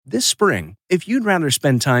This spring, if you'd rather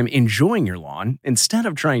spend time enjoying your lawn instead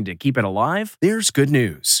of trying to keep it alive, there's good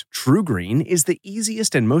news. True Green is the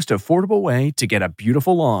easiest and most affordable way to get a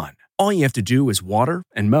beautiful lawn. All you have to do is water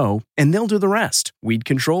and mow, and they'll do the rest. Weed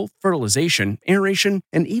control, fertilization, aeration,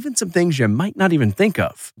 and even some things you might not even think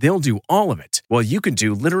of. They'll do all of it, while you can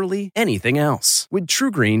do literally anything else. With True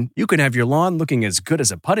Green, you can have your lawn looking as good as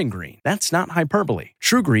a putting green. That's not hyperbole.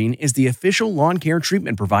 True Green is the official lawn care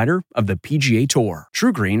treatment provider of the PGA Tour.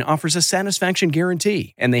 True Green offers a satisfaction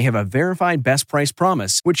guarantee, and they have a verified best price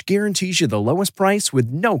promise, which guarantees you the lowest price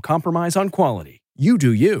with no compromise on quality. You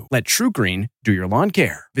do you. Let True Green do your lawn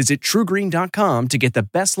care. Visit truegreen.com to get the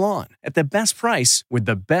best lawn at the best price with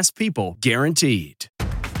the best people guaranteed.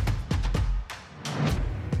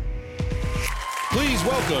 Please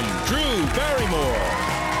welcome Drew Barrymore.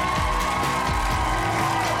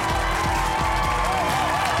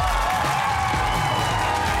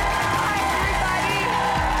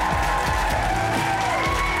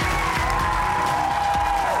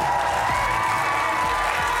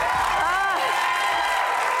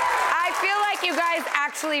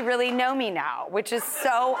 Actually really know me now, which is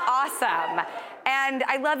so awesome. And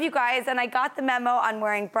I love you guys, and I got the memo on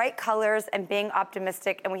wearing bright colors and being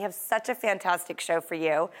optimistic, and we have such a fantastic show for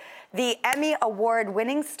you. The Emmy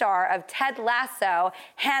Award-winning star of Ted Lasso,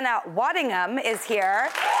 Hannah Waddingham, is here.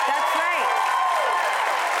 That's right.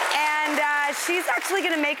 And she's actually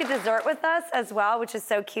going to make a dessert with us as well, which is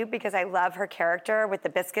so cute because I love her character with the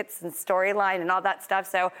biscuits and storyline and all that stuff.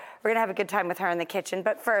 So we're going to have a good time with her in the kitchen.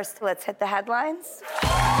 But first, let's hit the headlines. It's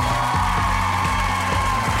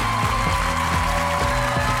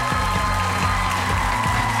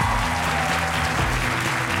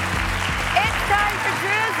time for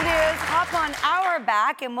Drew's News. Hop on our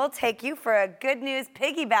back and we'll take you for a good news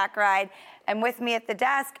piggyback ride. And with me at the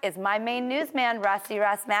desk is my main newsman, Ross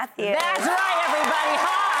Matthews. That's right, everybody.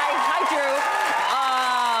 Hi, Drew.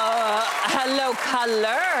 Hello, color.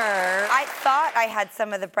 I thought I had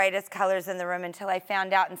some of the brightest colors in the room until I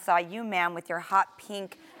found out and saw you, ma'am, with your hot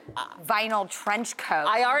pink vinyl trench coat.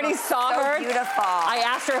 I already saw her. Beautiful. I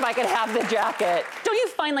asked her if I could have the jacket. Don't you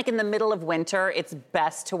find, like, in the middle of winter, it's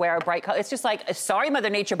best to wear a bright color? It's just like, sorry, Mother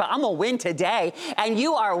Nature, but I'm gonna win today. And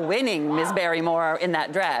you are winning, Miss Barrymore, in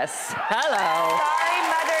that dress. Hello. Sorry,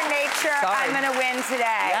 Mother Nature, Sorry. I'm gonna win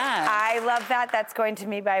today. Yeah. I love that. That's going to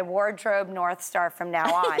be my wardrobe North Star from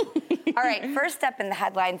now on. All right, first up in the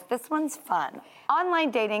headlines, this one's fun.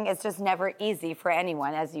 Online dating is just never easy for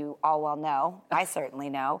anyone, as you all well know. I certainly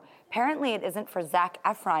know. Apparently it isn't for Zac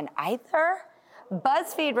Efron either.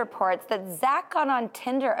 BuzzFeed reports that Zac got on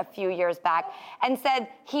Tinder a few years back and said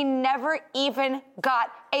he never even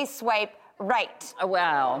got a swipe right.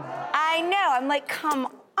 Wow. I know, I'm like, come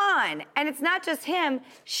on. And it's not just him,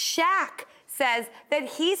 Shaq says that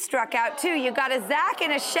he struck out too. You got a Zac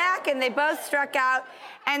and a Shaq, and they both struck out.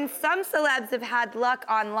 And some celebs have had luck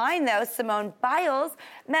online, though. Simone Biles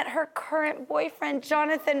met her current boyfriend,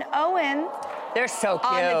 Jonathan Owen. They're so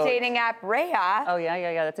cute. On the dating app Raya. Oh,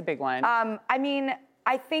 yeah, that's a big one. I mean,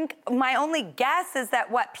 I think my only guess is that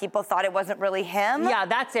people thought it wasn't really him. Yeah,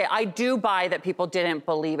 that's it. I do buy that people didn't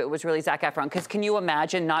believe it was really Zac Efron, because can you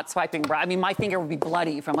imagine not swiping right? I mean, my finger would be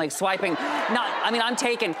bloody from like swiping. I'm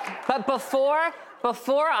taken. But before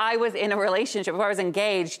I was in a relationship, before I was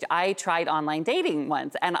engaged, I tried online dating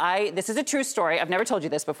once. And this is a true story. I've never told you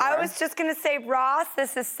this before. I was just gonna say, Ross,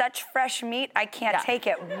 this is such fresh meat, I can't take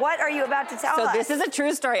it. What are you about to tell us? So this is a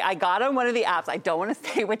true story. I got on one of the apps. I don't want to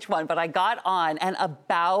say which one, but I got on, and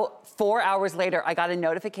about 4 hours later, I got a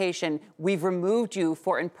notification, we've removed you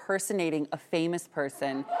for impersonating a famous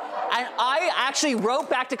person. And I actually wrote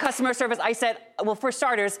back to customer service. I said, well, for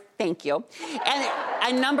starters, thank you.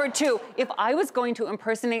 And number two, if I was going to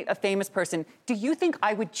impersonate a famous person, do you think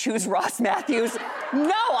I would choose Ross Matthews?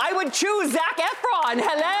 No, I would choose Zac Efron.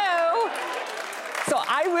 Hello. So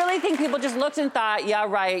I really think people just looked and thought, yeah,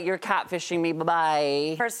 right, you're catfishing me,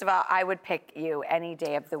 bye-bye. First of all, I would pick you any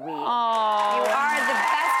day of the week. Aww. You are the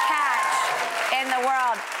best catch in the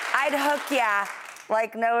world. I'd hook ya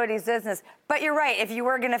like nobody's business. But you're right, if you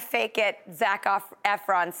were gonna fake it, Zac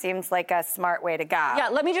Efron seems like a smart way to go. Yeah,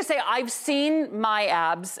 let me just say, I've seen my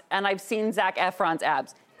abs and I've seen Zac Efron's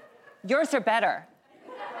abs. Yours are better.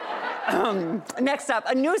 Next up,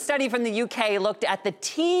 a new study from the UK looked at the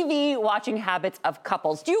TV watching habits of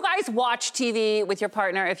couples. Do you guys watch TV with your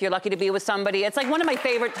partner if you're lucky to be with somebody? It's like one of my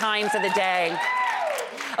favorite times of the day.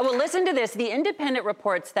 Oh, well, listen to this. The Independent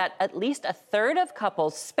reports that at least a third of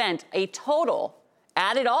couples spent a total,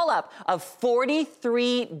 add it all up, of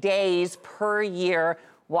 43 days per year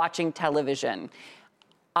watching television.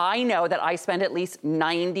 I know that I spend at least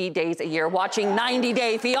 90 days a year watching 90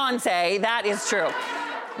 Day Fiancé. That is true.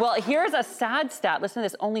 Well, here's a sad stat. Listen to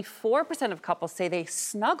this. Only 4% of couples say they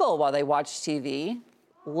snuggle while they watch TV.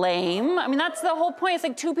 Lame. I mean, that's the whole point. It's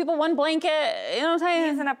like two people, one blanket. You know what I'm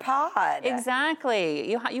saying? He's in a pod.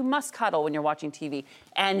 Exactly. You must cuddle when you're watching TV.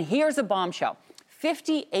 And here's a bombshell.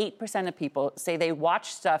 58% of people say they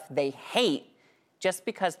watch stuff they hate just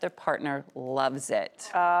because their partner loves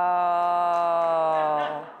it. Oh.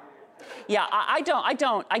 Yeah, I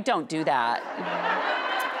don't do that.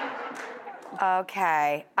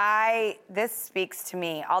 Okay. This speaks to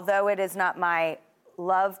me. Although it is not my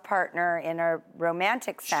love partner in a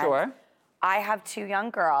romantic sense. Sure. I have 2 young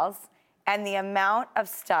girls, and the amount of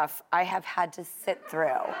stuff I have had to sit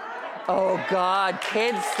through. Oh, God,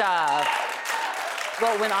 kid stuff.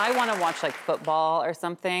 Well, when I want to watch like football or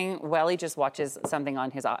something, Welly just watches something on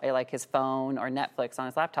his phone or Netflix on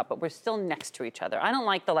his laptop, but we're still next to each other. I don't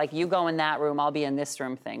like the you go in that room, I'll be in this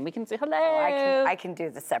room thing. We can say hello. I can do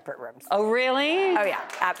the separate rooms. Oh, really? Oh, yeah,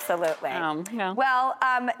 absolutely. Yeah. Well,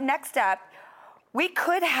 next up, we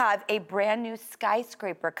could have a brand new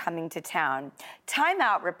skyscraper coming to town. Time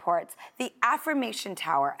Out reports the Affirmation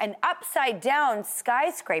Tower, an upside-down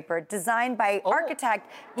skyscraper designed by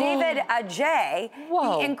architect David Ajay,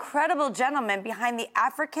 the incredible gentleman behind the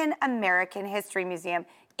African American History Museum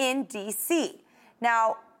in D.C.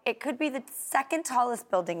 Now, it could be the second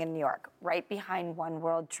tallest building in New York, right behind One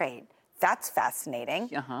World Trade. That's fascinating.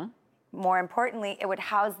 Uh-huh. More importantly, it would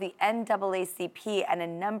house the NAACP and a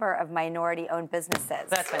number of minority-owned businesses.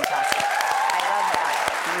 That's fantastic. I love that.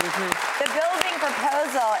 The building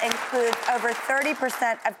proposal includes over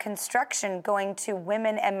 30% of construction going to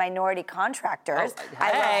women and minority contractors.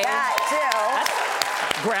 I love that,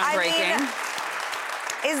 too. That's groundbreaking.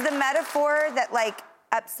 I mean, is the metaphor that,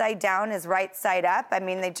 upside down is right side up? I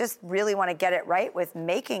mean, they just really want to get it right with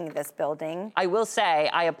making this building. I will say,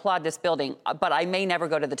 I applaud this building, but I may never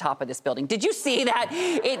go to the top of this building. Did you see that?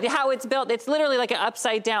 How it's built? It's literally like an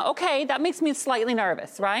upside down. Okay, that makes me slightly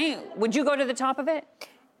nervous, right? Would you go to the top of it?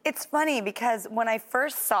 It's funny because when I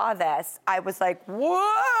first saw this, I was like,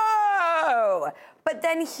 whoa! But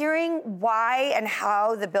then hearing why and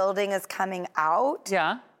how the building is coming out.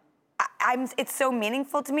 Yeah. It's so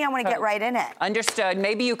meaningful to me. I want to get right in it. Understood.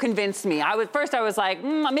 Maybe you convinced me. I was like,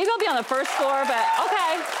 maybe I'll be on the first floor, but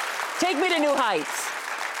okay. Take me to new heights.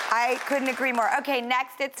 I couldn't agree more. Okay,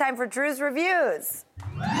 next it's time for Drew's Reviews.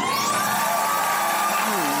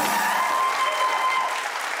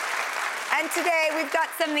 And today we've got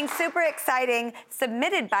something super exciting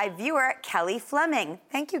submitted by viewer Kelly Fleming.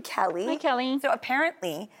 Thank you, Kelly. Hi, Kelly. So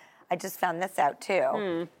apparently, I just found this out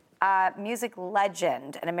too. Music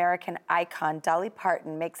legend and American icon Dolly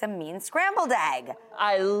Parton makes a mean scrambled egg.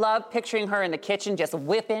 I love picturing her in the kitchen just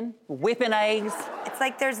whipping eggs. It's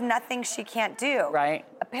like there's nothing she can't do. Right.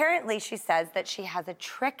 Apparently, she says that she has a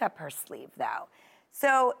trick up her sleeve, though.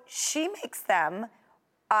 So she makes them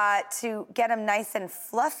to get them nice and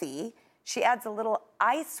fluffy. She adds a little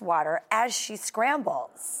ice water as she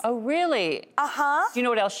scrambles. Oh, really? Uh-huh. Do you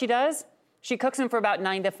know what else she does? She cooks them for about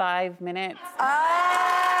 9 to 5 minutes.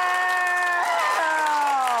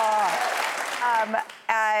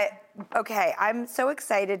 Okay, I'm so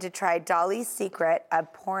excited to try Dolly's secret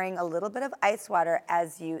of pouring a little bit of ice water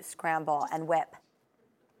as you scramble and whip.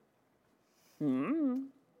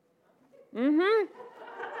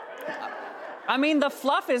 I mean, the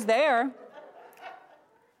fluff is there.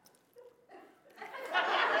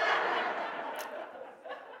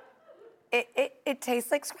 It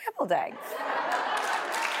tastes like scrambled eggs.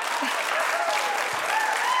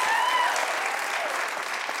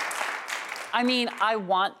 I mean, I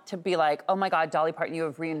want to be like, oh my God, Dolly Parton, you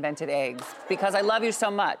have reinvented eggs because I love you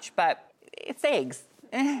so much, but it's eggs.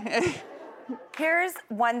 Here's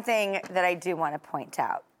one thing that I do want to point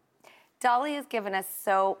out. Dolly has given us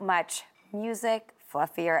so much music,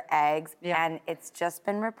 fluffier eggs, and it's just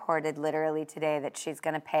been reported literally today that she's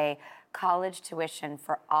going to pay college tuition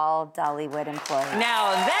for all Dollywood employees.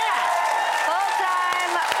 Now that!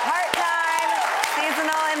 Full-time, part-time,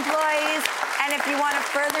 seasonal employees. And if you want to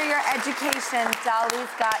further your education, Dolly's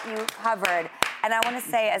got you covered. And I want to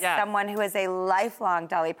say, as someone who is a lifelong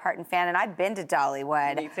Dolly Parton fan, and I've been to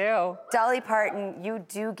Dollywood. Me too. Dolly Parton, you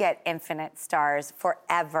do get infinite stars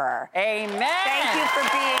forever. Amen. Thank you for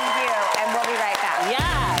being you, and we'll be right back.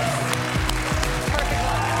 Yes.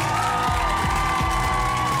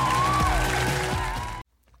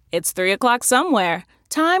 It's 3 o'clock somewhere.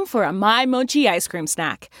 Time for a My Mochi ice cream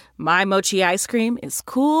snack. My Mochi ice cream is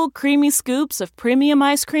cool, creamy scoops of premium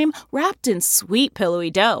ice cream wrapped in sweet,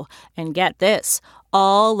 pillowy dough. And get this,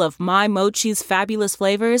 All of My Mochi's fabulous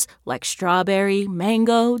flavors, like strawberry,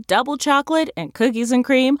 mango, double chocolate, and cookies and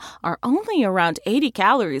cream, are only around 80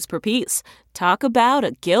 calories per piece. Talk about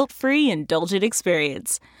a guilt-free, indulgent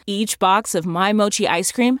experience. Each box of My Mochi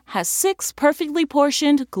ice cream has 6 perfectly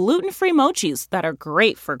portioned, gluten-free mochis that are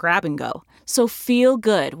great for grab and go. So feel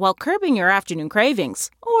good while curbing your afternoon cravings,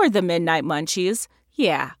 or the midnight munchies.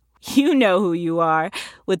 Yeah, you know who you are,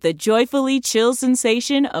 with the joyfully chill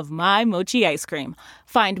sensation of My Mochi ice cream.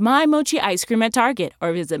 Find My Mochi ice cream at Target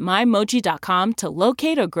or visit mymochi.com to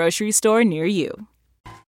locate a grocery store near you.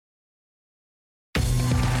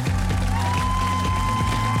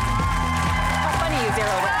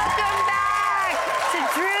 Welcome back to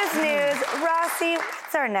Drew's News. Rossi,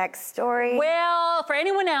 what's our next story? Well, for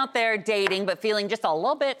anyone out there dating but feeling just a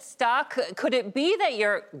little bit stuck, could it be that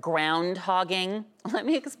you're groundhogging? Let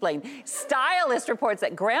me explain. Stylist reports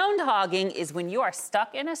that groundhogging is when you are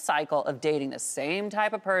stuck in a cycle of dating the same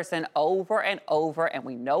type of person over and over, and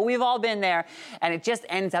we know we've all been there, and it just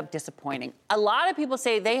ends up disappointing. A lot of people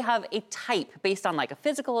say they have a type based on like a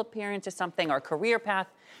physical appearance or something, or a career path,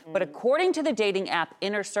 but according to the dating app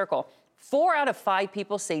Inner Circle, 4 out of 5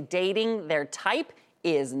 people say dating their type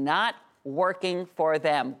is not working for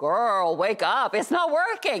them. Girl, wake up. It's not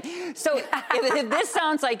working. So if this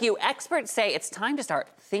sounds like you, experts say it's time to start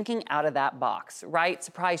thinking out of that box, right?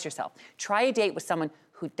 Surprise yourself. Try a date with someone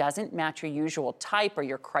who doesn't match your usual type or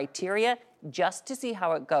your criteria just to see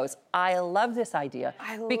how it goes. I love this idea.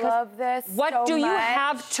 I love this What so do you much.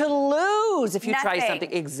 have to lose if you try Nothing.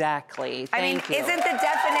 something? Exactly. Thank you. Isn't the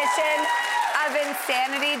definition of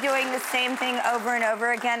insanity doing the same thing over and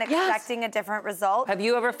over again, expecting a different result? Have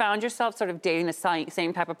you ever found yourself sort of dating the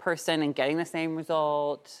same type of person and getting the same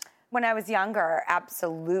result? When I was younger,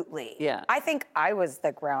 absolutely. Yeah. I think I was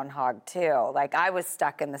the groundhog too. Like I was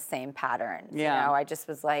stuck in the same patterns. Yeah. You know, I just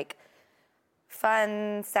was like,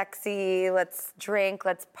 fun, sexy, let's drink,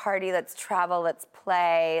 let's party, let's travel, let's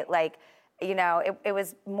play. Like, you know, it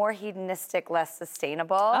was more hedonistic, less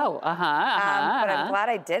sustainable. Oh, But I'm glad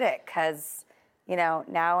I did it because, you know,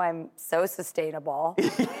 now I'm so sustainable.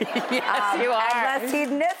 Yes, you are. And less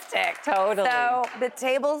hedonistic. Totally. So the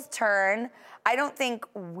tables turn. I don't think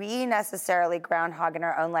we necessarily groundhog in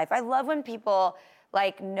our own life. I love when people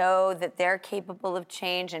like know that they're capable of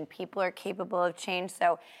change and people are capable of change.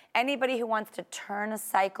 So anybody who wants to turn a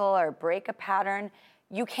cycle or break a pattern,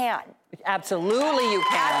 you can. Absolutely you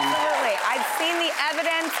can. Absolutely. I've seen the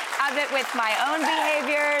evidence of it with my own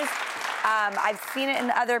behaviors. I've seen it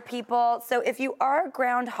in other people. So if you are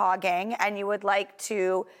groundhogging and you would like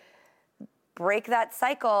to break that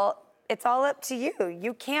cycle, it's all up to you.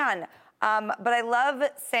 You can. But I love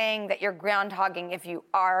saying that you're groundhogging if you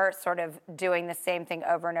are sort of doing the same thing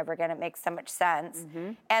over and over again. It makes so much sense.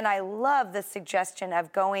 Mm-hmm. And I love the suggestion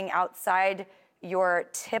of going outside your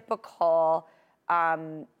typical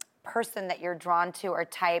person that you're drawn to or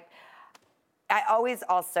type. I always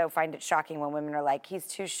also find it shocking when women are like, he's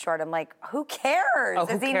too short. I'm like, who cares? Oh,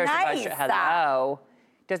 who Is he cares nice? about hello?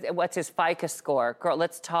 What's his FICO score? Girl,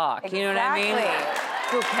 let's talk. Exactly. You know what I mean?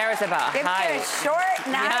 Who cares about If height? you're a short,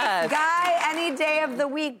 nice Yes. guy any day of the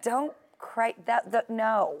week, don't cry.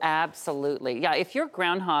 No. Absolutely. Yeah, if you're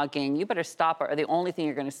groundhogging, you better stop, or the only thing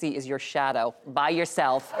you're going to see is your shadow by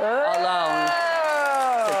yourself, alone.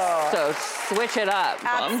 So switch it up.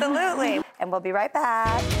 Absolutely. And we'll be right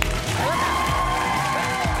back.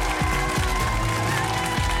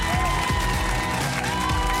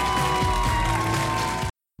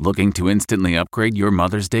 Looking to instantly upgrade your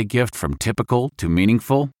Mother's Day gift from typical to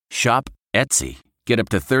meaningful? Shop Etsy. Get up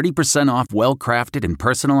to 30% off well-crafted and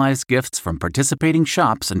personalized gifts from participating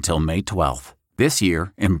shops until May 12th. This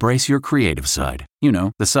year, embrace your creative side. You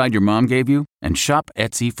know, the side your mom gave you. And shop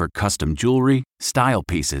Etsy for custom jewelry, style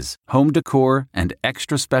pieces, home decor, and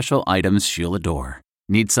extra special items she'll adore.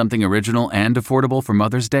 Need something original and affordable for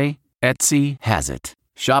Mother's Day? Etsy has it.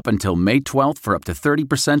 Shop until May 12th for up to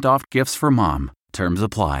 30% off gifts for mom. Terms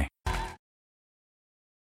apply.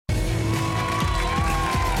 Welcome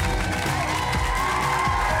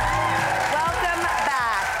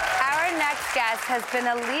back. Our next guest has been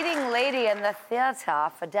a leading lady in the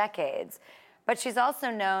theater for decades, but she's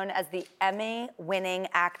also known as the Emmy-winning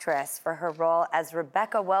actress for her role as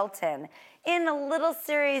Rebecca Welton in a little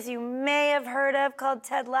series you may have heard of called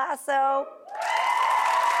Ted Lasso.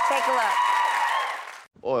 Take a look.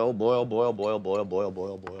 Boil, boil, boil, boil, boil, boil,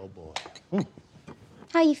 boil, boil, boil.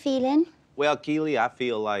 How you feeling? Well, Keely, I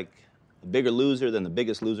feel like a bigger loser than the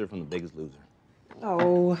biggest loser from the biggest loser.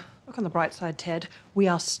 Oh, look on the bright side, Ted. We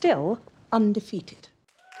are still undefeated.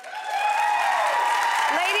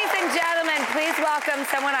 Ladies and gentlemen, please Please welcome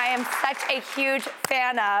someone I am such a huge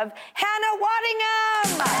fan of, Hannah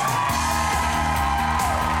Waddingham!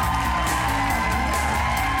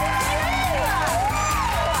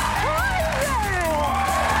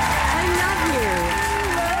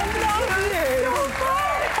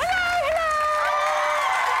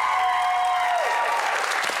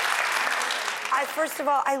 First of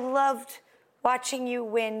all, I loved watching you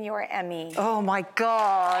win your Emmy. Oh, my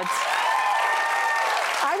God.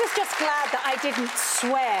 I was just glad that I didn't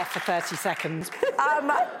swear for 30 seconds.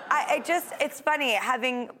 It's funny,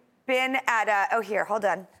 having been at a... Oh, here, hold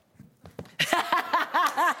on.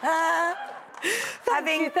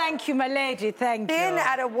 Thank you, my lady, thank you. Been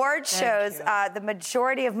at award shows the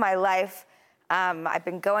majority of my life. I've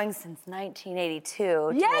been going since 1982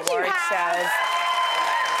 to yes, award you have. shows.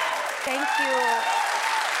 Thank you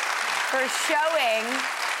for showing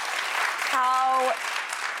how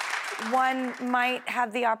one might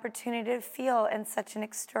have the opportunity to feel in such an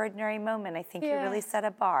extraordinary moment. I think you really set a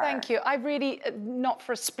bar. Thank you. I really, not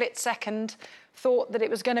for a split second, thought that it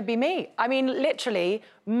was going to be me. I mean, literally,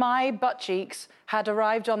 my butt cheeks had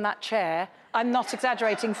arrived on that chair. I'm not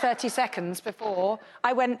exaggerating, 30 seconds before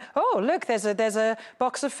I went, oh, look, there's a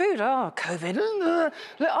box of food. Oh, COVID.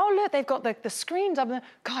 Oh, look, they've got the screens up there.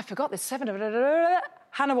 God, I forgot there's 7 of it.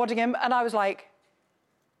 Hannah Waddingham. And I was like...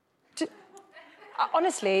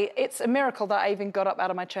 Honestly, it's a miracle that I even got up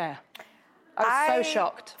out of my chair. I was so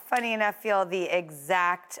shocked. Funny enough, feel the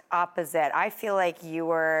exact opposite. I feel like you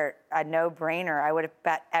were a no-brainer. I would have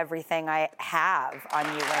bet everything I have on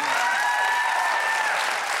you winning.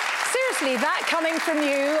 Seriously, that coming from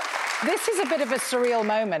you, this is a bit of a surreal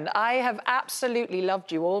moment. I have absolutely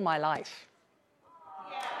loved you all my life.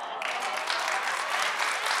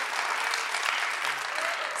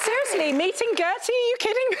 Seriously, meeting Gertie, are you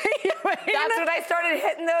kidding me? That's when I started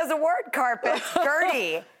hitting those award carpets,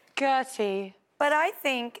 Gertie. Gertie. But I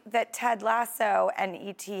think that Ted Lasso and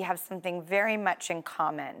E.T. have something very much in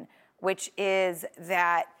common, which is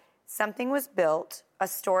that something was built, a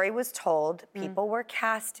story was told, people were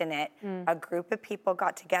cast in it, a group of people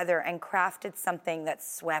got together and crafted something that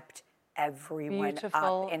swept everyone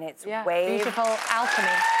up in its wave. Beautiful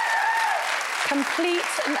alchemy. Complete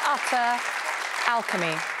and utter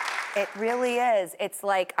alchemy. It really is. It's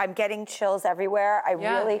like I'm getting chills everywhere.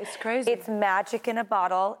 It's crazy. It's magic in a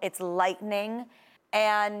bottle. It's lightning.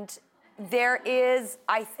 And there is,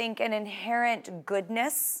 I think, an inherent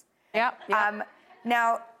goodness. Yeah.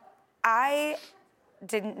 Now, I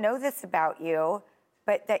didn't know this about you,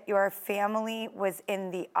 but that your family was in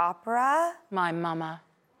the opera. My mama.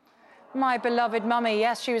 My beloved mummy,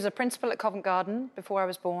 yes, she was a principal at Covent Garden before I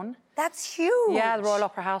was born. That's huge. Yeah, the Royal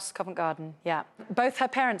Opera House, Covent Garden, yeah. Both her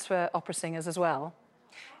parents were opera singers as well.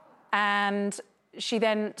 And she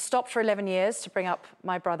then stopped for 11 years to bring up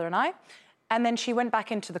my brother and I. And then she went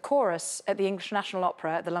back into the chorus at the English National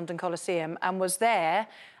Opera at the London Coliseum and was there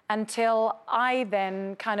until I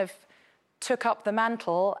then kind of took up the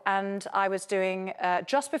mantle, and I was doing,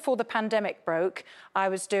 just before the pandemic broke, I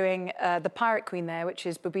was doing The Pirate Queen there, which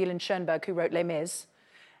is Boubile and Schoenberg, who wrote Les Mis.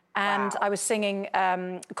 And I was singing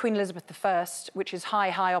Queen Elizabeth I, which is high,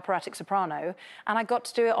 high operatic soprano, and I got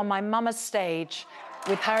to do it on my mama's stage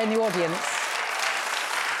with her in the audience.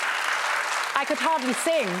 I could hardly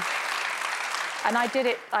sing. And I did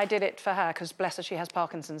it for her, because bless her, she has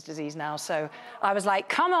Parkinson's disease now. So I was like,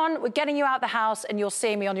 come on, we're getting you out the house and you'll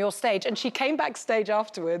see me on your stage. And she came backstage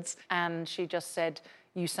afterwards and she just said,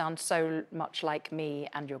 you sound so much like me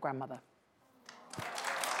and your grandmother.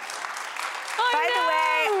 By the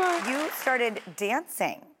way, you started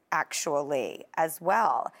dancing, actually, as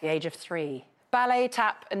well. The age of 3. Ballet,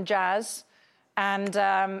 tap, and jazz. And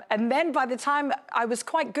then by the time I was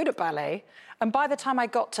quite good at ballet, and by the time I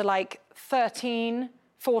got to like 13,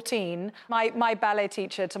 14, my ballet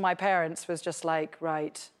teacher to my parents was just like,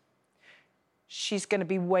 right, she's going to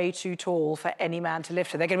be way too tall for any man to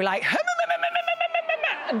lift her. They're going to be like,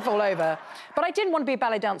 and fall over. But I didn't want to be a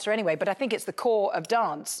ballet dancer anyway, but I think it's the core of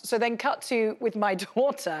dance. So then cut to with my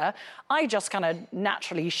daughter, I just kind of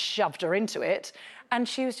naturally shoved her into it. And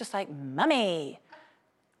she was just like, Mummy,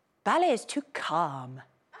 ballet is too calm.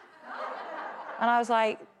 And I was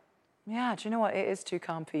like, yeah, do you know what? It is too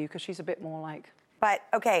calm for you, because she's a bit more like... But,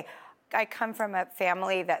 okay, I come from a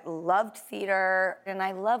family that loved theater, and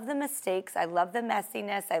I love the mistakes, I love the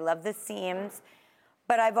messiness, I love the seams,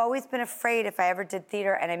 but I've always been afraid if I ever did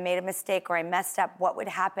theater and I made a mistake or I messed up, what would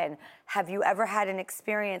happen? Have you ever had an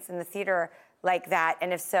experience in the theater like that?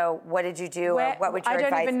 And if so, what did you do, or what would your advice... I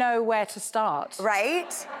don't even know where to start.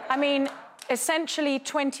 Right? I mean, essentially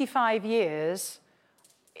 25 years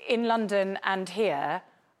in London and here.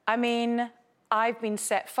 I mean, I've been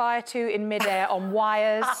set fire to in midair on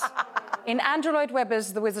wires. In Andrew Lloyd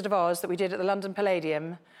Webber's The Wizard of Oz that we did at the London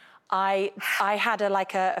Palladium, I had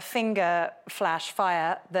a finger flash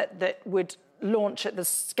fire that would launch at the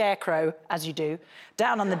scarecrow, as you do,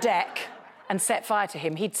 down on the deck and set fire to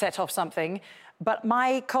him. He'd set off something. But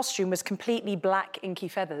my costume was completely black, inky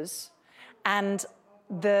feathers. And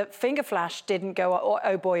the finger flash didn't go,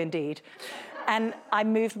 oh boy, indeed. And I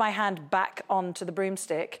moved my hand back onto the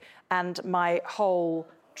broomstick and my whole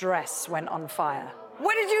dress went on fire.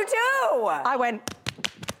 What did you do? I went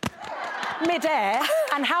midair.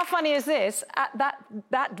 And how funny is this? At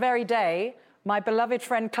that very day, my beloved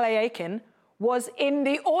friend Clay Aiken was in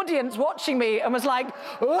the audience watching me and was like,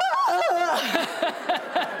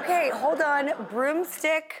 Okay, hold on.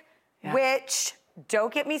 Broomstick, witch,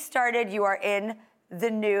 don't get me started. You are in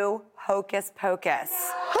the new Hocus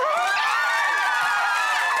Pocus.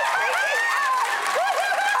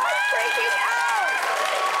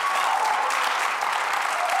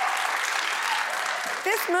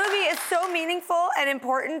 This movie is so meaningful and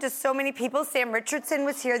important to so many people. Sam Richardson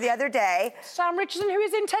was here the other day. Sam Richardson, who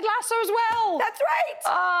is in Ted Lasso as well. That's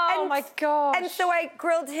right. Oh, my gosh. And so I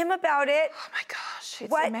grilled him about it. Oh, my gosh,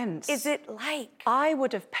 it's what immense. What is it like? I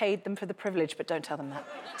would have paid them for the privilege, but don't tell them that.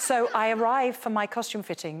 So I arrived for my costume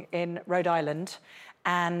fitting in Rhode Island,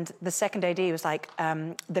 and the second AD was like,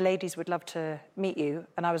 the ladies would love to meet you.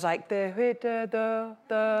 And I was like, the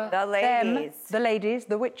ladies. The ladies,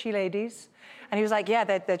 the witchy ladies. And he was like, yeah,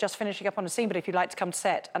 they're just finishing up on a scene, but if you'd like to come to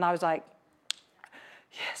set. And I was like,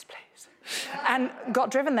 yes, please. And got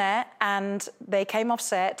driven there, and they came off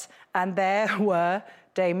set, and there were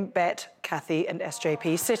Dame Bet, Kathy, and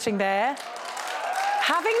SJP sitting there,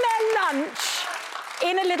 having their lunch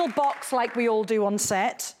in a little box like we all do on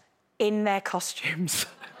set, in their costumes.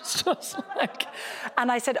 It's just like... And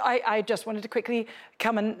I said, I just wanted to quickly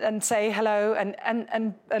come and say hello,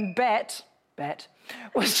 and Bet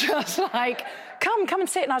was just like, come and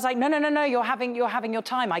sit. And I was like, no, you're having your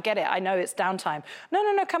time. I get it. I know it's downtime.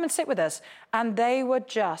 No, come and sit with us. And they were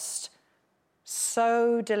just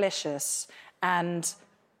so delicious. And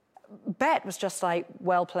Bet was just like,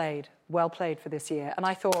 well played for this year. And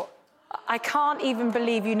I thought, I can't even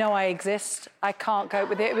believe you know I exist. I can't cope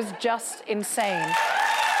with it. It was just insane.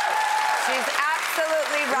 She's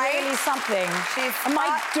absolutely right. Really something. And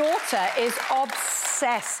my daughter is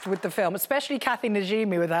obsessed with the film, especially Kathy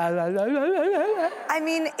Najimy with her. I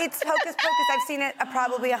mean, it's Hocus Pocus. I've seen it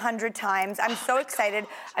probably 100 times. I'm so excited.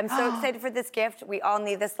 I'm so excited for this gift. We all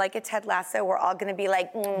need this like a Ted Lasso. We're all going to be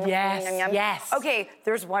like, yes. Okay,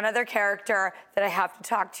 there's one other character that I have to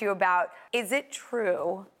talk to you about. Is it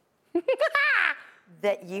true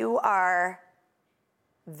that you are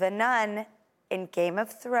the nun in Game of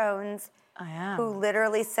Thrones who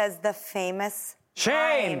literally says the famous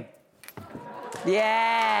Shame!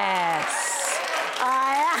 Yes.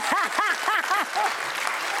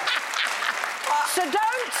 So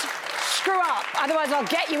don't screw up, otherwise I'll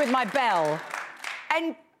get you with my bell.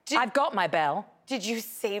 And I've got my bell. Did you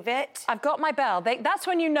save it? I've got my bell. That's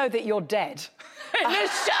when you know that you're dead in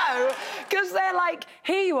this show, because they're like,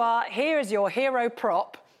 here you are, here is your hero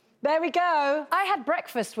prop. There we go. I had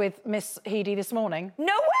breakfast with Miss Heedy this morning.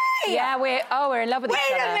 No way! Yeah, we're in love with each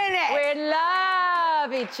other. Wait a minute! We're in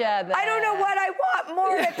love each other. I don't know what I want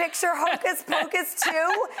more to picture Hocus Pocus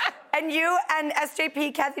 2 and you and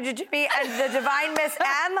SJP, Kathy Najimy, and the Divine Miss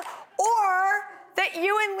M, or that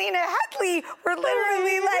you and Lena Headey were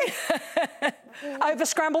literally like... Over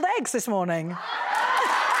scrambled eggs this morning.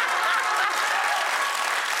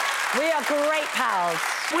 We are great pals.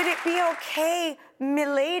 Would it be okay,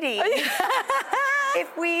 milady,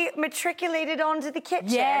 if we matriculated onto the kitchen?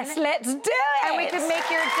 Yes, let's do it. And we could make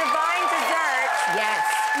your divine dessert. Yes.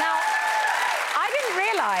 Now, I didn't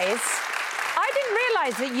realize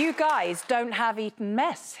that you guys don't have Eton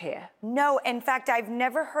mess here. No, in fact, I've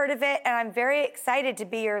never heard of it, and I'm very excited to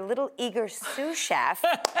be your little eager sous chef.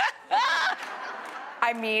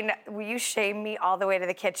 I mean, will you shame me all the way to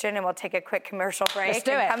the kitchen, and we'll take a quick commercial break? Let's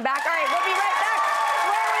do it. Come back. All right, we'll be right back.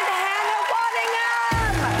 Where is Hannah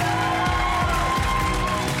Waddingham?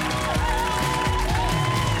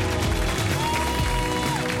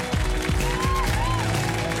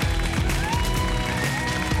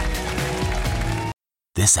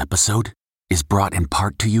 This episode is brought in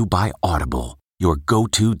part to you by Audible, your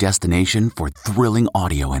go-to destination for thrilling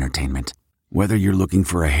audio entertainment. Whether you're looking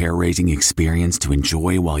for a hair-raising experience to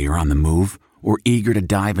enjoy while you're on the move or eager to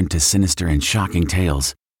dive into sinister and shocking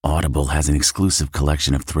tales, Audible has an exclusive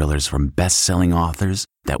collection of thrillers from best-selling authors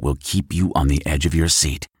that will keep you on the edge of your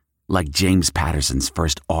seat. Like James Patterson's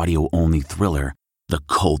first audio-only thriller, The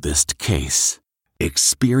Coldest Case.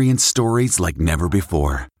 Experience stories like never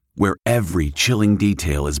before, where every chilling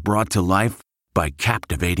detail is brought to life by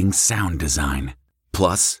captivating sound design.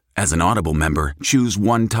 Plus, as an Audible member, choose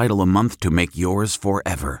one title a month to make yours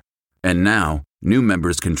forever. And now, new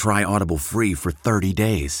members can try Audible free for 30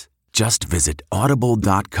 days. Just visit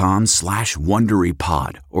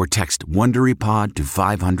audible.com/WonderyPod or text WonderyPod to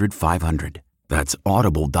 500-500. That's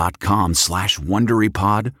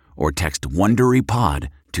audible.com/WonderyPod or text WonderyPod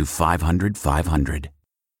to 500-500.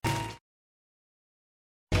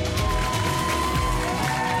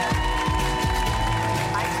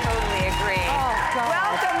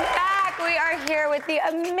 Here with the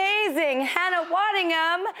amazing Hannah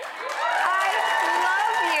Waddingham. I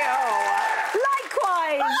love you.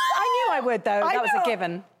 Likewise. I knew I would, though. That was a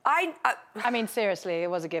given. I mean, seriously, it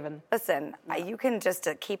was a given. Listen, you can just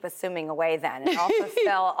keep assuming away then and also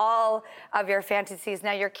fulfill all of your fantasies.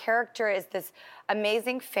 Now, your character is this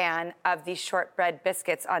amazing fan of these shortbread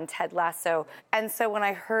biscuits on Ted Lasso. And so when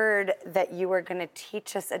I heard that you were going to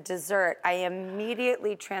teach us a dessert, I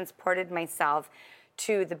immediately transported myself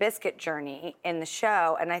to the biscuit journey in the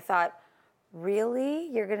show, and I thought, really?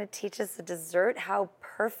 You're going to teach us a dessert? How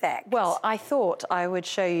perfect. Well, I thought I would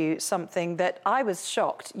show you something that I was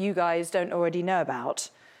shocked you guys don't already know about,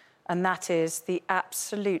 and that is the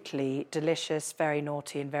absolutely delicious, very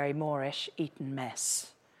naughty and very Moorish Eton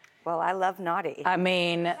mess. Well, I love naughty. I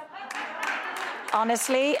mean,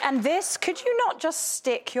 honestly, and this, could you not just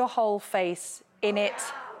stick your whole face in it?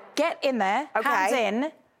 Get in there, hands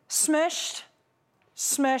in, smushed,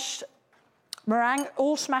 meringue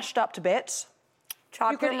all smashed up to bits.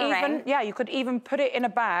 Chop your meringue. You could even put it in a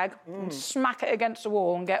bag and smack it against the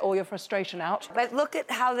wall and get all your frustration out. But look at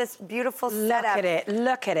how this beautiful setup.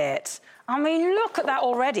 Look at it. I mean, look at that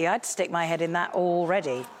already. I'd stick my head in that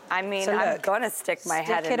already. I mean, so I'm gonna stick my head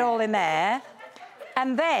in it. Stick it all in there.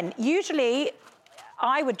 And then, usually,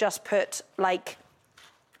 I would just put, like,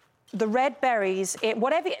 the red berries,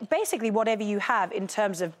 basically whatever you have in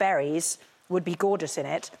terms of berries would be gorgeous in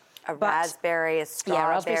it. Raspberry, a strawberry. Yeah,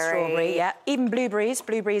 raspberry, strawberry, yeah. Even blueberries.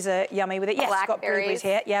 Blueberries are yummy with it. Yes, it's got blueberries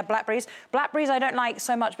here. Yeah, blackberries. Blackberries I don't like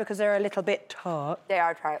so much because they're a little bit tart. They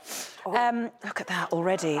are tart. Oh. Look at that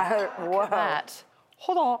already. Whoa. Look at that.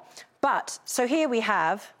 Hold on. But, so here we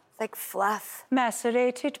have... It's like fluff.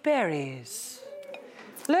 Macerated berries.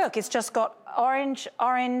 Look, it's just got orange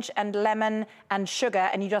and lemon and sugar,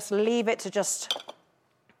 and you just leave it to just...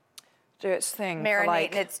 do its thing. Marinate for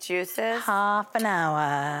like in its juices. Half an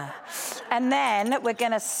hour. And then we're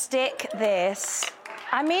gonna stick this.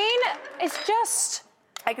 I mean, it's just...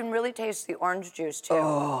 I can really taste the orange juice too.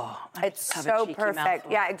 Oh, it's so perfect.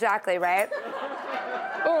 Mouthful. Yeah, exactly, right?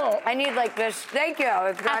 Oh, I need like this. Thank you,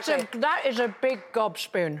 exactly. That is a big gob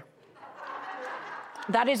spoon.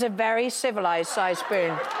 That is a very civilized size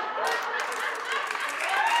spoon.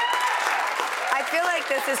 I feel like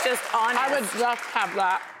this is just honest. I would just have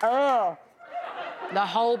that. Oh. The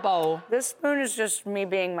whole bowl. This spoon is just me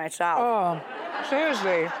being myself. Oh,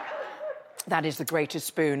 seriously. That is the greatest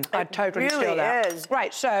spoon. I'd totally steal that. It really is.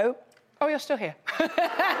 Right, so... Oh, you're still here.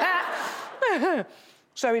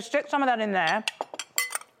 So we stick some of that in there.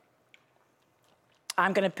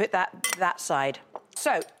 I'm going to put that side.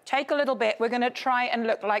 So, take a little bit. We're going to try and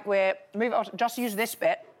look like we're... Just use this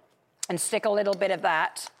bit and stick a little bit of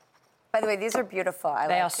that. By the way, these are beautiful.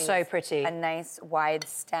 They are so pretty. A nice wide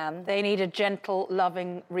stem. They need a gentle,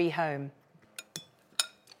 loving rehome.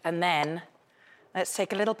 And then, let's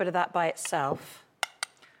take a little bit of that by itself.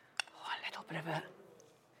 Oh, a little bit of it.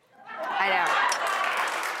 I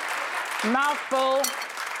know. Mouthful.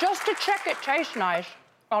 Just to check it tastes nice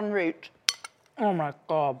en route. Oh, my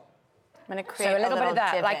God. I'm going to create a little bit of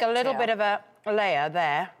that, like a little bit of a layer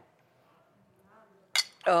there.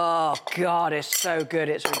 Oh, God, it's so good.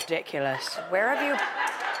 It's ridiculous. Where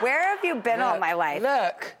have you been all my life?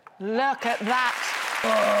 Look at that.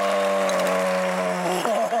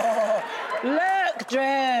 Oh. Look,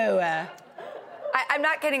 Drew. I'm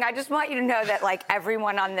not kidding. I just want you to know that, like,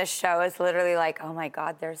 everyone on this show is literally like, oh, my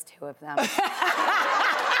God, there's two of them.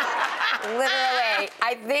 Literally.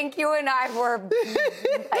 I think you and I were,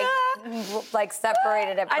 like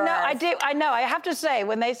separated at birth. I know. I have to say,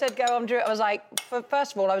 when they said go on Drew, I was like,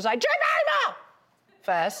 first of all, I was like, Drew Barrymore!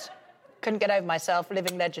 First. Couldn't get over myself,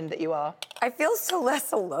 living legend that you are. I feel so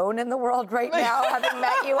less alone in the world right now, having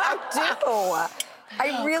met you. I do.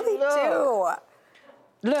 I really do.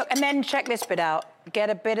 Look, and then check this bit out.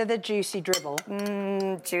 Get a bit of the juicy dribble.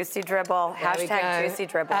 Juicy dribble. Hashtag juicy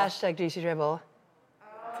dribble. Hashtag juicy dribble.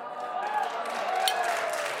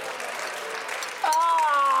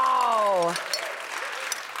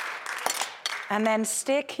 And then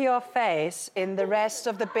stick your face in the rest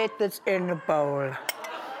of the bit that's in the bowl.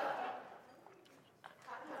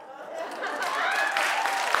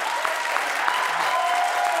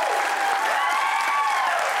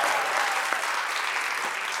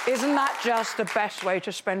 Isn't that just the best way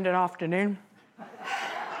to spend an afternoon?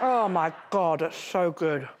 Oh my God, it's so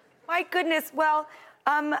good. My goodness, well,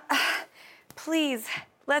 please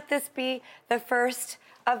let this be the first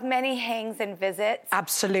of many hangs and visits.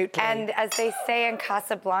 Absolutely. And as they say in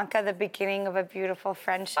Casablanca, the beginning of a beautiful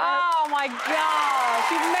friendship. Oh my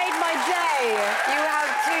gosh, you've made my day. You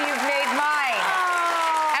have too, you've made mine.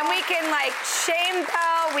 Oh. And we can like shame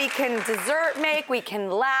bell, we can dessert make, we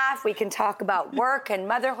can laugh, we can talk about work and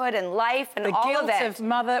motherhood and life and the all of it. guilt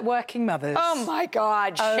of working mothers. Oh my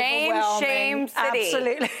God, shame city.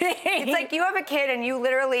 Absolutely. It's like you have a kid and you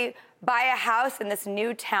literally buy a house in this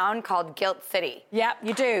new town called Guilt City. Yep,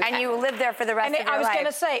 you do. And you live there for the rest of your life. I was going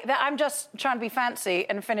to say that I'm just trying to be fancy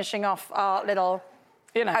and finishing off our little,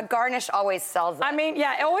 you know. A garnish always sells it. I mean,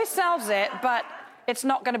 yeah, it always sells it, but it's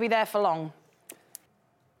not going to be there for long.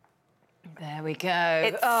 There we go.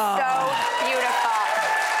 It's so beautiful.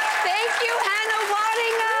 Thank you, Hannah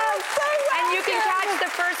Waddingham. And you can catch the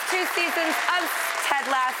first 2 seasons of Ted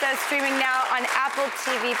Lasso streaming now on Apple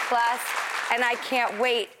TV+. And I can't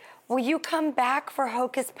wait. Will you come back for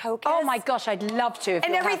Hocus Pocus? Oh my gosh, I'd love to.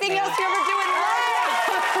 And everything else you ever do in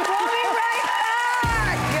life. We'll be right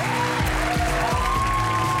back.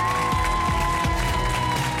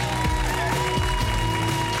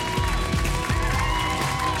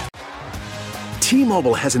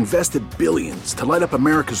 T-Mobile has invested billions to light up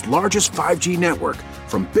America's largest 5G network,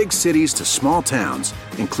 from big cities to small towns,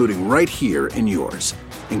 including right here in yours.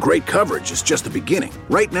 And great coverage is just the beginning.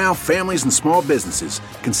 Right now, families and small businesses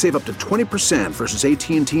can save up to 20% versus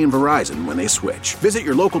AT&T and Verizon when they switch. Visit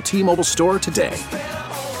your local T-Mobile store today.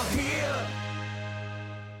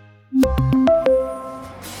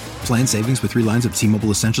 Plan savings with 3 lines of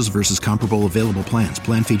T-Mobile Essentials versus comparable available plans.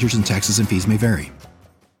 Plan features and taxes and fees may vary.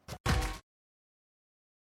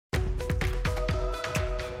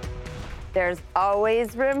 There's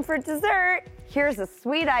always room for dessert. Here's a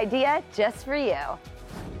sweet idea just for you.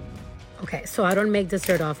 Okay, so I don't make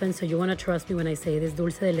dessert often, so you want to trust me when I say this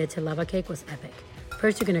dulce de leche lava cake was epic.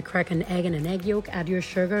 First, you're going to crack an egg and an egg yolk, add your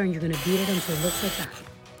sugar, and you're going to beat it until it looks like that.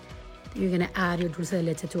 You're going to add your dulce de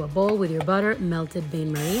leche to a bowl with your butter, melted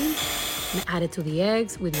bain-marie, and add it to the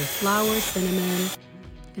eggs with your flour, cinnamon.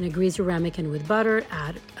 Going to grease your ramekin with butter,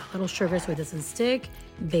 add a little sugar so it doesn't stick,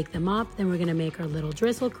 bake them up. Then we're going to make our little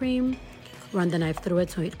drizzle cream, run the knife through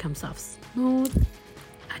it so it comes off smooth.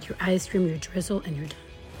 Add your ice cream, your drizzle, and you're done.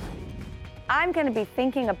 I'm going to be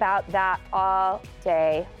thinking about that all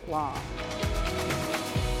day long.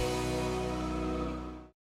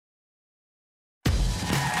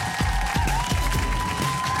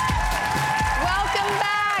 Welcome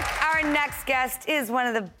back. Our next guest is one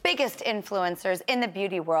of the biggest influencers in the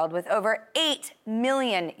beauty world with over 8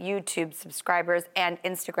 million YouTube subscribers and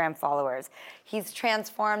Instagram followers. He's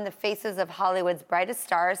transformed the faces of Hollywood's brightest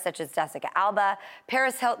stars, such as Jessica Alba,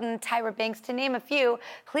 Paris Hilton, Tyra Banks, to name a few.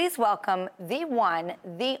 Please welcome the one,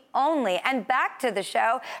 the only, and back to the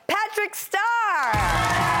show, Patrick Starrr.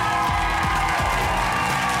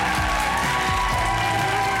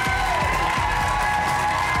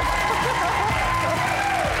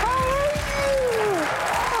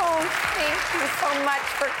 So much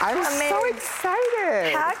for coming. I'm so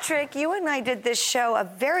excited. Patrick, you and I did this show a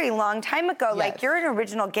very long time ago. Yes. Like, you're an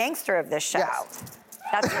original gangster of this show. Yes.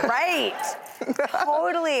 That's right.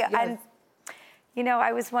 Totally. Yes. And, you know,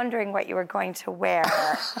 I was wondering what you were going to wear.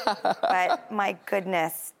 But, my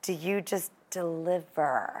goodness, do you just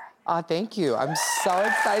deliver? Thank you. I'm so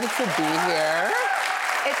excited to be here.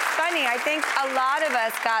 It's funny, I think a lot of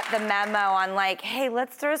us got the memo on like, hey,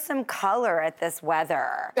 let's throw some color at this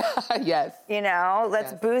weather. Yes. You know,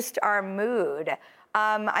 let's Yes. boost our mood.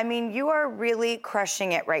 I mean, you are really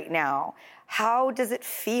crushing it right now. How does it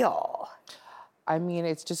feel? I mean,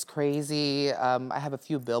 it's just crazy. I have a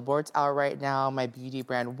few billboards out right now, my beauty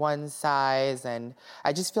brand One Size, and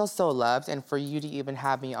I just feel so loved. And for you to even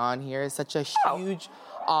have me on here is such a huge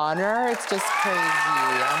honor. It's just crazy.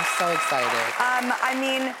 I'm so excited. I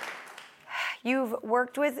mean, you've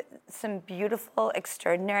worked with some beautiful,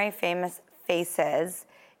 extraordinary, famous faces.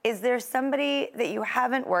 Is there somebody that you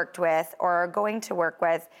haven't worked with or are going to work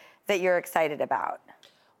with that you're excited about?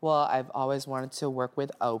 Well, I've always wanted to work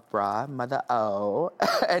with Oprah, Mother O,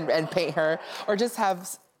 and paint her, or just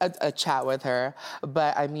have a chat with her.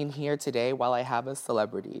 But I mean, here today, while I have a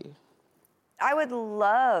celebrity. I would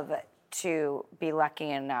love to be lucky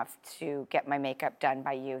enough to get my makeup done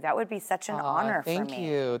by you. That would be such an honor for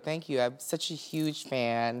me. Thank you. I'm such a huge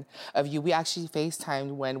fan of you. We actually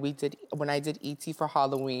FaceTimed when I did ET for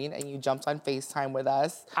Halloween, and you jumped on FaceTime with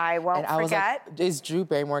us. I won't forget. I was like, is Drew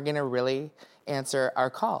Barrymore gonna really answer our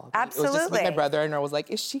call? Absolutely. It was just me and my brother, and I was like,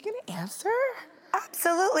 is she gonna answer?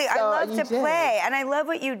 Absolutely. I love to play, and I love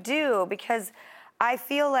what you do because I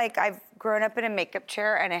feel like I've grown up in a makeup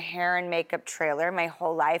chair and a hair and makeup trailer my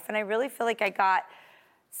whole life, and I really feel like I got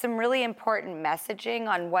some really important messaging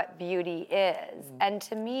on what beauty is. And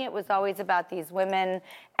to me, it was always about these women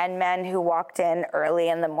and men who walked in early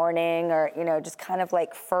in the morning or, just kind of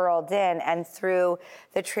like furled in, and through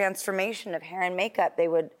the transformation of hair and makeup, they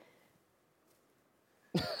would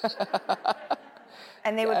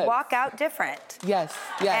and they would walk out different. Yes.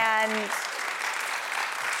 And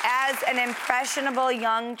as an impressionable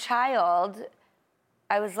young child,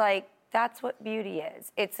 I was like, that's what beauty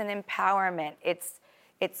is. It's an empowerment. It's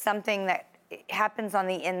something that happens on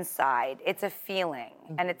the inside. It's a feeling,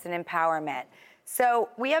 and it's an empowerment. So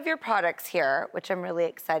we have your products here, which I'm really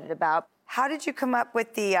excited about. How did you come up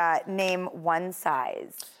with the name One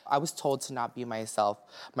Size? I was told to not be myself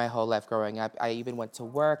my whole life growing up. I even went to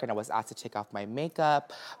work and I was asked to take off my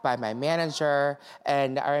makeup by my manager.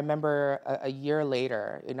 And I remember a year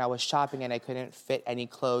later, I was shopping and I couldn't fit any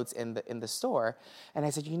clothes in the store. And I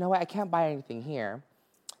said, you know what, I can't buy anything here.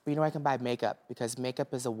 But I can buy makeup because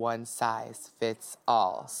makeup is a one size fits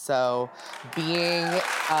all. So being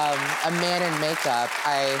a man in makeup,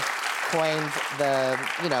 I coined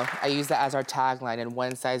I use that as our tagline, and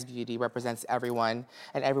one size beauty represents everyone.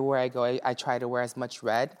 And everywhere I go, I try to wear as much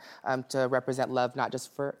red to represent love, not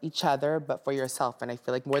just for each other, but for yourself. And I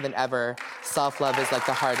feel like more than ever, self-love is like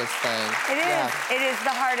the hardest thing. It is. Yeah. It is the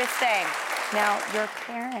hardest thing. Now, your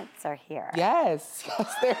parents are here. Yes,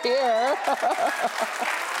 they're here.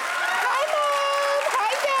 Hi, Mom.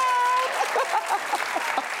 Hi,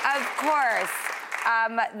 Dad. Of course.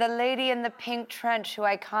 The lady in the pink trench who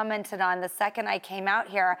I commented on the second I came out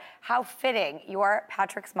here, how fitting. You're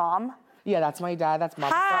Patrick's mom? Yeah, that's my dad. That's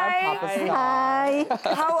Mama's Hi. Star, Papa's Star. Hi.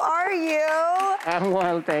 How are you? I'm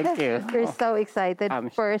well, thank you. We're so excited.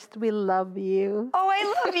 First, we love you. Oh, I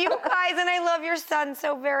love you guys, and I love your son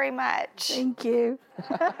so very much. Thank you.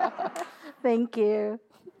 Thank you.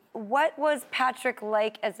 What was Patrick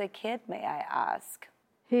like as a kid, may I ask?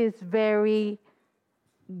 He's very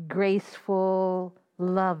graceful,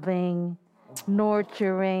 loving,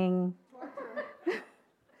 nurturing,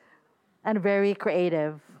 and very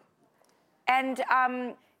creative. And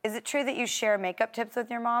is it true that you share makeup tips with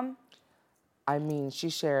your mom? I mean, she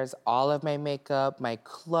shares all of my makeup, my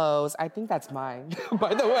clothes. I think that's mine,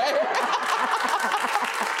 by the way.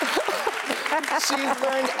 She's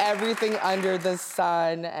learned everything under the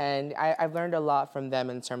sun, and I've learned a lot from them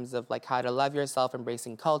in terms of like how to love yourself,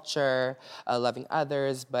 embracing culture, loving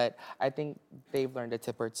others, but I think they've learned a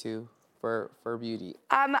tip or two for beauty.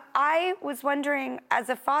 I was wondering, as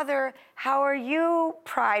a father, how are you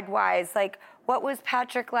pride-wise? Like, what was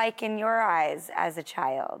Patrick like in your eyes as a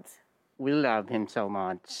child? We love him so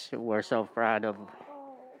much. We're so proud of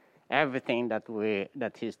everything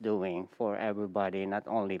that he's doing for everybody, not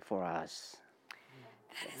only for us.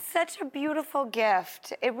 That is such a beautiful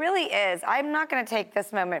gift. It really is. I'm not going to take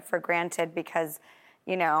this moment for granted because,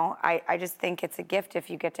 I just think it's a gift if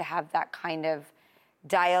you get to have that kind of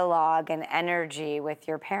dialogue and energy with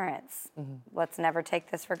your parents. Mm-hmm. Let's never take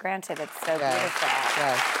this for granted. It's so beautiful.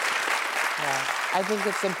 Yes. Yeah. I think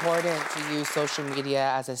it's important to use social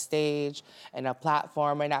media as a stage and a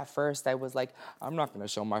platform. And at first I was like, I'm not going to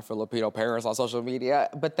show my Filipino parents on social media.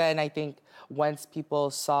 But then I think once people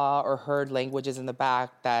saw or heard languages in the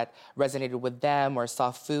back that resonated with them or saw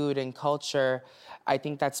food and culture, I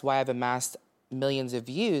think that's why I've amassed millions of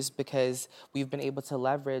views, because we've been able to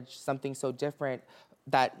leverage something so different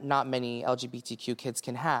that not many LGBTQ kids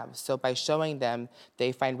can have. So by showing them,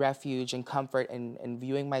 they find refuge and comfort in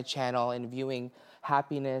viewing my channel and viewing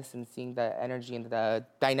happiness and seeing the energy and the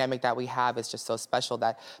dynamic that we have is just so special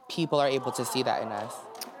that people are able to see that in us.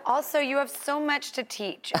 Also, you have so much to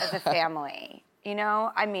teach as a family.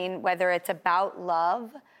 Whether it's about love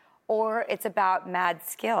or it's about mad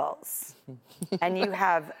skills. And you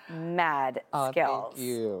have mad skills. Thank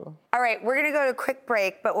you. All right, we're gonna go to a quick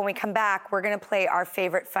break, but when we come back, we're gonna play our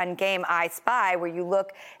favorite fun game, I Spy, where you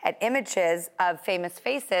look at images of famous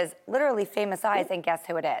faces, literally famous eyes, and guess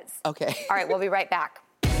who it is. Okay. All right, we'll be right back.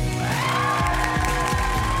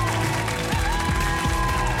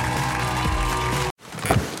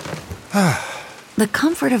 The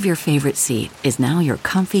comfort of your favorite seat is now your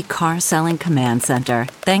comfy car selling command center,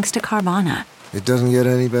 thanks to Carvana. It doesn't get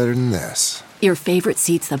any better than this. Your favorite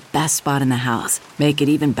seat's the best spot in the house. Make it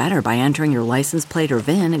even better by entering your license plate or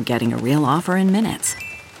VIN and getting a real offer in minutes.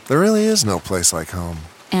 There really is no place like home.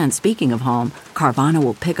 And speaking of home, Carvana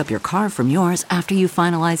will pick up your car from yours after you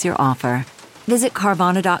finalize your offer. Visit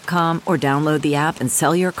Carvana.com or download the app and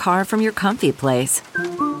sell your car from your comfy place.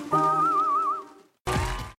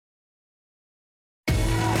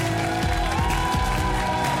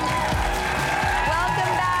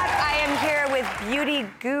 Beauty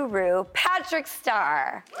guru, Patrick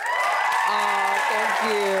Starrr. Oh, thank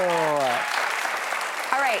you.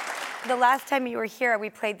 All right, the last time you were here, we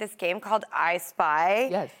played this game called I Spy.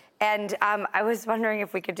 Yes. And I was wondering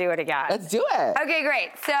if we could do it again. Let's do it. Okay,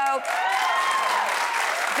 great. So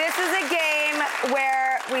this is a game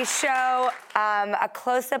where we show a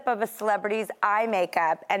close-up of a celebrity's eye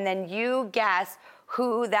makeup, and then you guess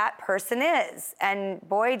who that person is. And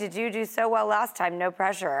boy, did you do so well last time, no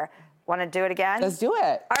pressure. Want to do it again? Let's do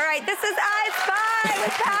it. All right, this is I Spy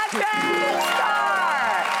with Patrick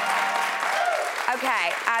Starrr.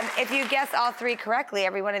 Okay, if you guess all three correctly,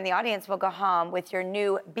 everyone in the audience will go home with your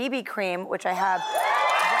new BB cream, which I have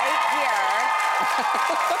right here.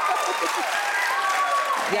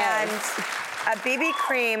 Yes. And a BB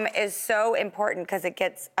cream is so important because it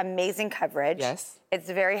gets amazing coverage. Yes. It's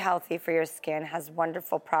very healthy for your skin, has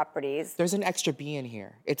wonderful properties. There's an extra B in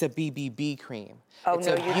here. It's a BBB cream. Oh, it's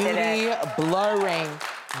no, a you beauty didn't. blurring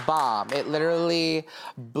balm. It literally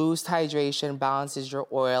boosts hydration, balances your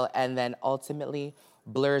oil, and then ultimately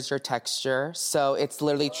blurs your texture. So it's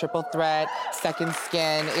literally triple threat, second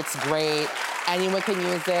skin. It's great. Anyone can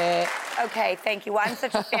use it. Okay, thank you. Well, I'm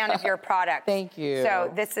such a fan of your product. Thank you.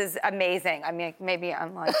 So this is amazing. I mean, maybe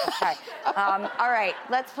I'm like, okay. All right,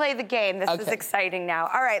 let's play the game. This is exciting now.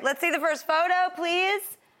 All right, let's see the first photo, please.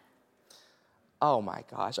 Oh my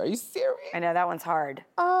gosh, are you serious? I know, that one's hard.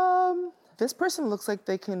 This person looks like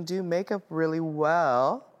they can do makeup really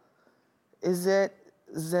well. Is it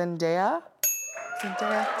Zendaya?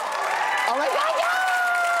 Zendaya? Oh my God, yes!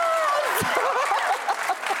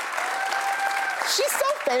 She's so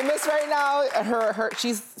famous right now.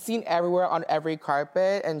 She's seen everywhere on every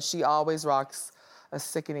carpet, and she always rocks a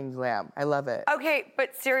sickening glam. I love it. Okay,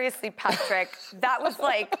 but seriously, Patrick, that was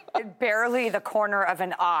like barely the corner of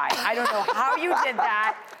an eye. I don't know how you did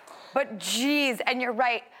that, but geez, and you're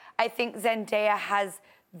right. I think Zendaya has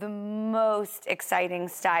the most exciting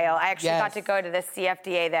style. I actually got to go to the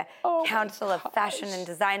CFDA, the Council of Fashion and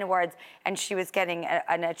Design Awards, and she was getting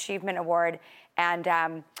an achievement award, and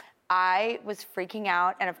I was freaking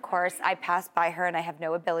out, and of course, I passed by her, and I have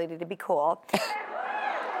no ability to be cool.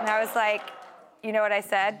 And I was like, you know what I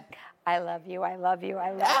said? I love you, I love you,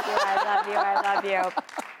 I love you, I love you, I love you.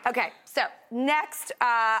 Okay, so next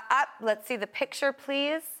up, let's see the picture,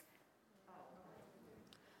 please.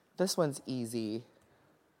 This one's easy.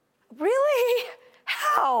 Really?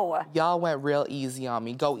 How? Y'all went real easy on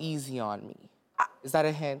me. Go easy on me. Is that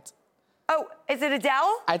a hint? Oh, is it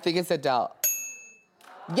Adele? I think it's Adele.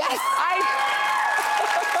 Yes!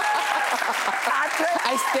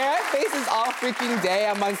 I stare at faces all freaking day.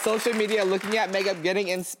 I'm on social media looking at makeup, getting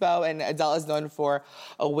inspo, and Adele is known for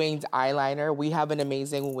a winged eyeliner. We have an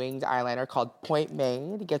amazing winged eyeliner called Point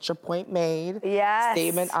Made. Get your point made. Yes.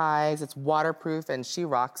 Statement eyes. It's waterproof, and she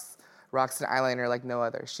rocks an eyeliner like no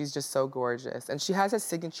other. She's just so gorgeous. And she has a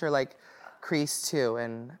signature like crease too,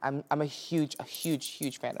 and I'm a huge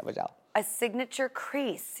fan of Adele. A signature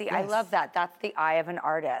crease. See, Yes. I love that. That's the eye of an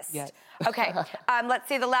artist. Yes. Okay, let's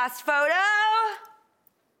see the last photo.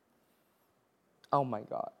 Oh my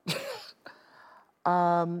God.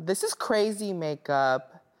 This is crazy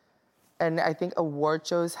makeup. And I think award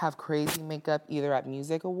shows have crazy makeup either at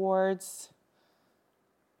music awards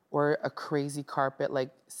or a crazy carpet like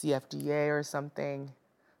CFDA or something.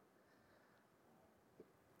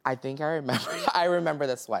 I think I remember. I remember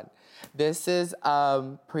this one. This is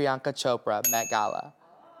Priyanka Chopra, Met Gala.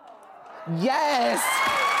 Yes!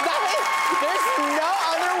 There's no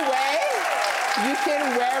other way you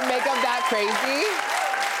can wear makeup that crazy.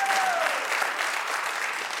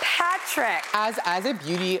 Patrick. As a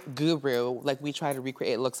beauty guru, like we try to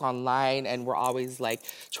recreate looks online, and we're always like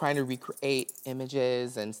trying to recreate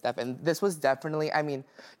images and stuff. And this was definitely, I mean,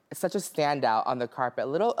 it's such a standout on the carpet. A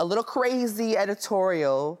little crazy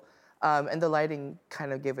editorial, and the lighting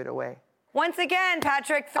kind of gave it away. Once again,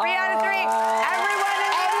 Patrick, 3 out of 3. Everyone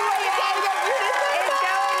is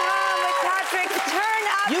going home with Patrick's Turn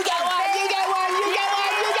Up. You get one, you get one, you get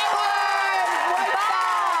one, you get one!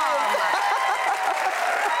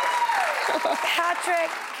 Patrick,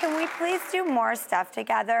 can we please do more stuff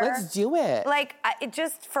together? Let's do it. Like,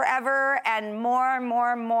 just forever and more,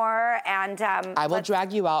 and I will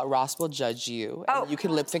drag you out. Ross will judge you. And you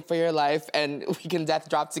can lip sync for your life, and we can death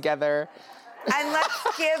drop together. And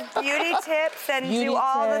let's give beauty tips and do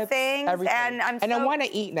all the things. Everything. And I want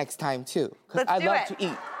to eat next time, too, because I love to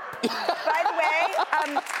eat. By the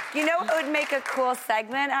way, you know what would make a cool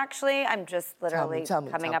segment, actually? I'm just literally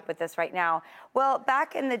coming up with this right now. Well,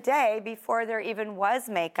 back in the day, before there even was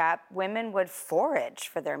makeup, women would forage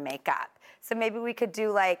for their makeup. So maybe we could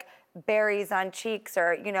do, like, berries on cheeks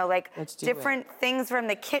or, you know, like different things from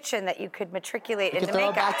the kitchen that you could matriculate into throw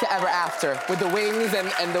makeup. It back to Ever After with the wings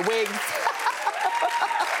and the wigs.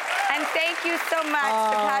 And thank you so much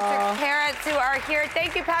to Patrick's parents who are here.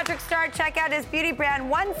 Thank you, Patrick Starrr. Check out his beauty brand,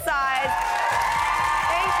 One Size.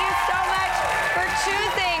 Thank you so much for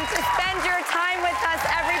choosing to spend your time with us,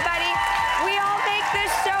 everybody. We all make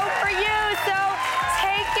this show for you, so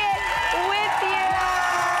take it with you.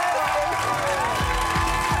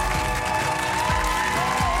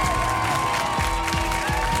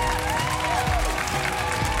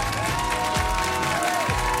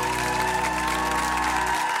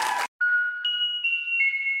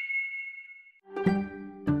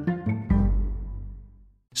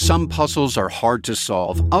 Some puzzles are hard to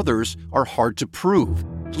solve, others are hard to prove.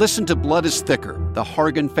 Listen to Blood is Thicker, The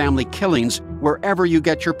Hargan Family Killings, wherever you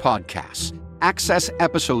get your podcasts. Access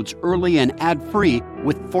episodes early and ad-free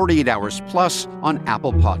with 48 Hours Plus on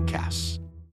Apple Podcasts.